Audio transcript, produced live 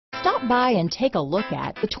Stop by and take a look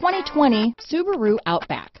at the 2020 Subaru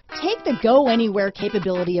Outback. Take the go-anywhere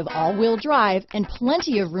capability of all-wheel drive and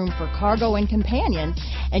plenty of room for cargo and companions,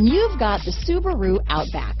 and you've got the Subaru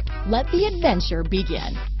Outback. Let the adventure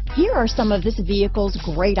begin. Here are some of this vehicle's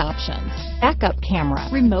great options: backup camera,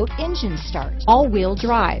 remote engine start, all-wheel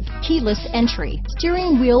drive, keyless entry,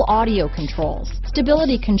 steering wheel audio controls,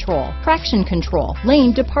 stability control, traction control,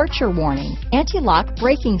 lane departure warning, anti-lock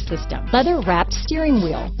braking system, leather-wrapped steering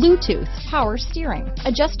wheel, Bluetooth, power steering,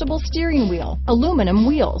 adjustable steering wheel, aluminum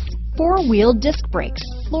wheels, four-wheel disc brakes,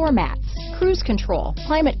 floor mats, cruise control,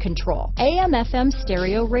 climate control, AM/FM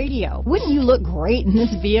stereo radio. Wouldn't you look great in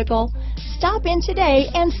this vehicle? Stop in today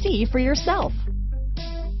and see for yourself.